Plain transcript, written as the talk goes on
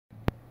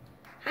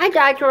Hi,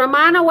 Dr.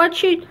 Romano.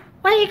 What you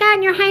got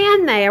in your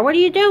hand there? What are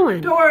you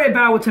doing? Don't worry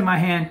about what's in my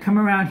hand. Come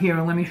around here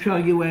and let me show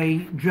you a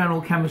general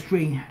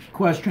chemistry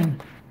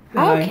question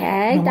that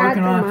I've been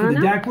working on for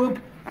the DAT group.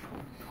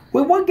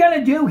 What we're going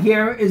to do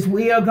here is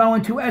we are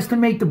going to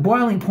estimate the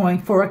boiling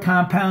point for a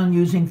compound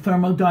using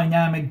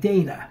thermodynamic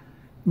data.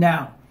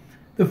 Now,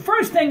 the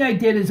first thing I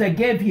did is I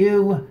gave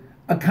you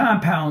a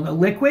compound, a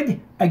liquid.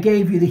 I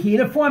gave you the heat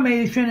of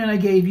formation and I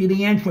gave you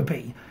the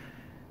entropy.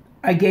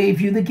 I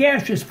gave you the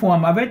gaseous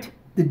form of it,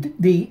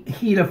 the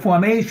heat of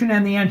formation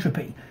and the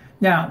entropy.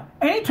 Now,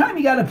 anytime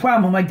you got a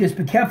problem like this,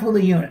 be careful of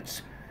the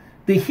units.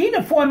 The heat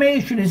of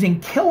formation is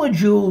in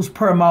kilojoules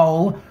per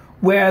mole,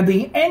 where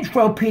the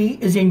entropy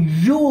is in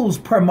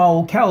joules per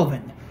mole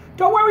Kelvin.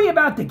 Don't worry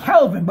about the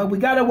Kelvin, but we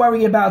got to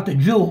worry about the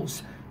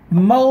joules.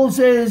 Moles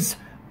is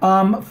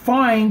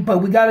fine, but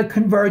we got to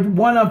convert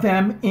one of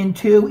them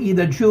into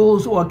either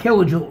joules or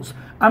kilojoules.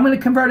 I'm going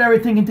to convert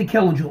everything into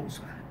kilojoules.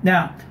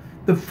 Now,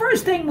 the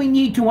first thing we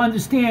need to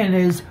understand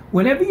is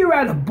whenever you're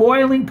at a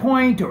boiling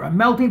point or a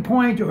melting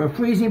point or a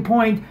freezing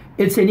point,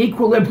 it's an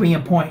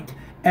equilibrium point.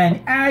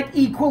 And at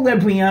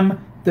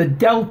equilibrium, the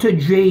delta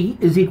G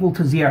is equal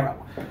to 0.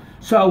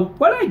 So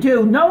what I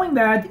do, knowing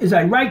that, is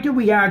I write the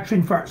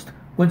reaction first.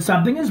 When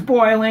something is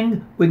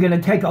boiling, we're going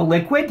to take a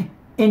liquid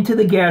into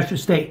the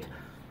gaseous state.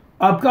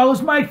 Up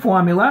goes my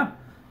formula.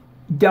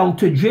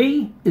 Delta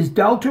G is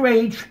delta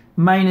H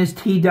minus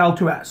T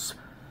delta S.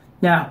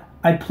 Now,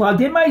 I plugged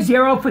in my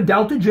 0 for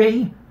delta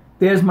G.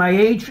 There's my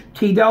H,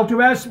 T delta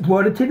S,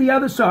 brought it to the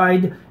other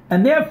side.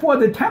 And therefore,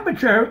 the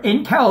temperature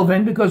in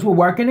Kelvin, because we're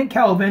working in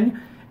Kelvin,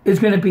 is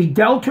going to be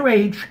delta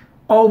H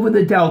over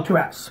the delta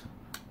S.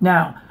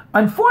 Now,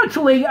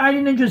 unfortunately, I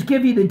didn't just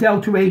give you the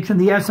delta H and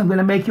the S. I'm going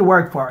to make you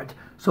work for it.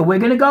 So we're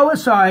going to go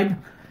aside.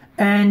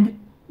 And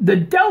the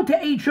delta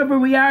H of a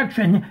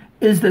reaction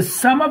is the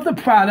sum of the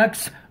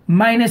products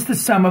minus the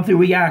sum of the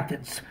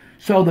reactants.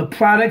 So the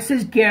products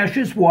is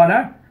gaseous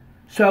water.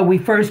 So we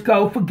first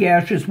go for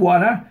gaseous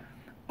water.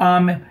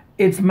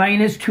 It's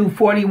minus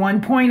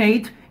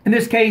 241.8. In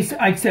this case,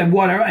 I said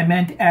water, I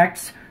meant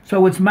X.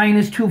 So it's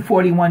minus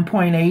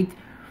 241.8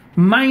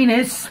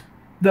 minus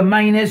the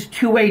minus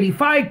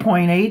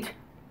 285.8.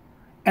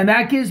 And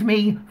that gives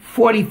me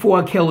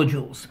 44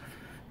 kilojoules.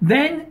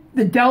 Then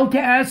the delta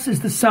S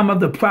is the sum of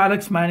the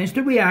products minus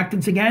the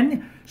reactants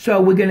again. So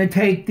we're going to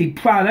take the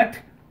product,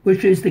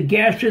 which is the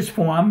gaseous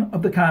form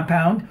of the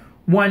compound,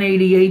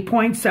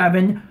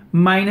 188.7,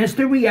 minus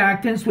the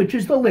reactants, which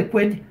is the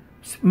liquid,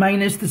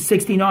 minus the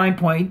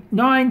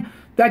 69.9.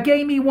 That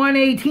gave me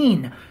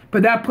 118.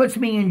 But that puts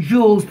me in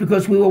joules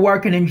because we were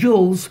working in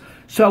joules.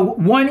 So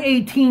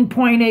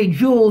 118.8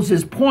 joules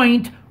is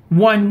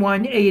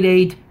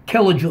 0.1188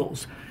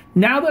 kilojoules.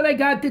 Now that I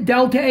got the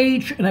delta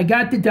H and I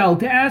got the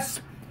delta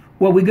S,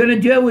 what we're going to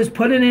do is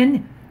put it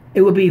in.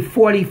 It will be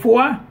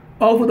 44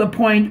 over the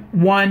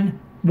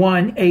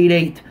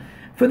 0.1188.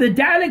 For the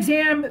DAT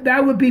exam,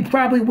 that would be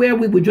probably where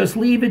we would just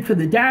leave it for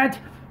the DAT.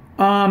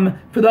 For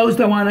those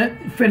that want to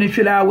finish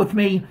it out with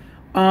me,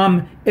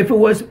 if it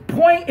was 4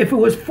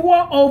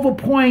 over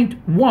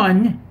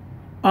 0.1,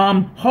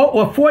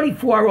 or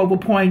 44 over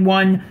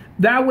 0.1,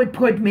 that would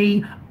put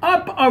me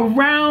up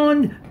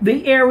around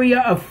the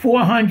area of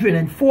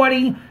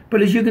 440.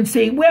 But as you can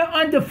see, we're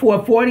under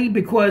 440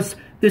 because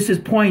this is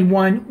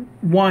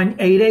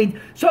 0.1188.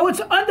 So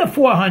it's under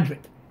 400.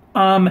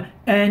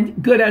 And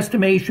good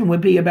estimation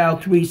would be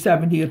about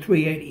 370 or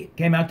 380. It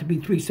came out to be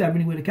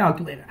 370 with a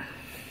calculator.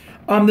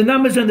 The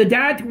numbers on the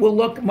DAT will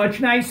look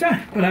much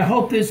nicer, but I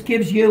hope this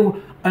gives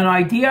you an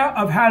idea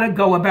of how to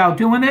go about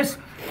doing this.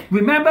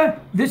 Remember,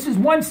 this is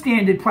one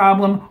standard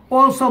problem.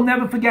 Also,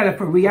 never forget,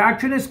 if a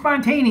reaction is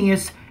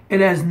spontaneous, it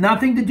has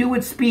nothing to do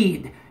with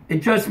speed.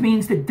 It just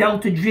means that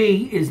delta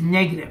G is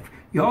negative.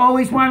 You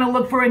always want to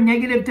look for a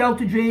negative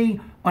delta G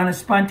on a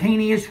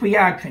spontaneous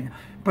reaction.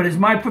 But as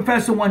my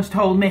professor once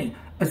told me,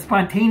 a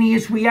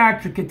spontaneous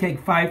reaction could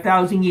take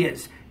 5,000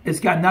 years. It's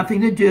got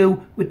nothing to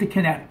do with the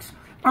kinetics.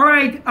 All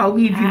right, I'll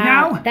leave you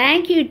now.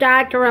 Thank you,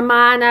 Dr.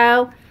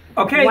 Romano.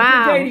 Okay,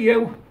 wow. Good day to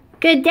you.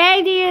 Good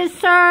day to you,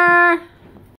 sir.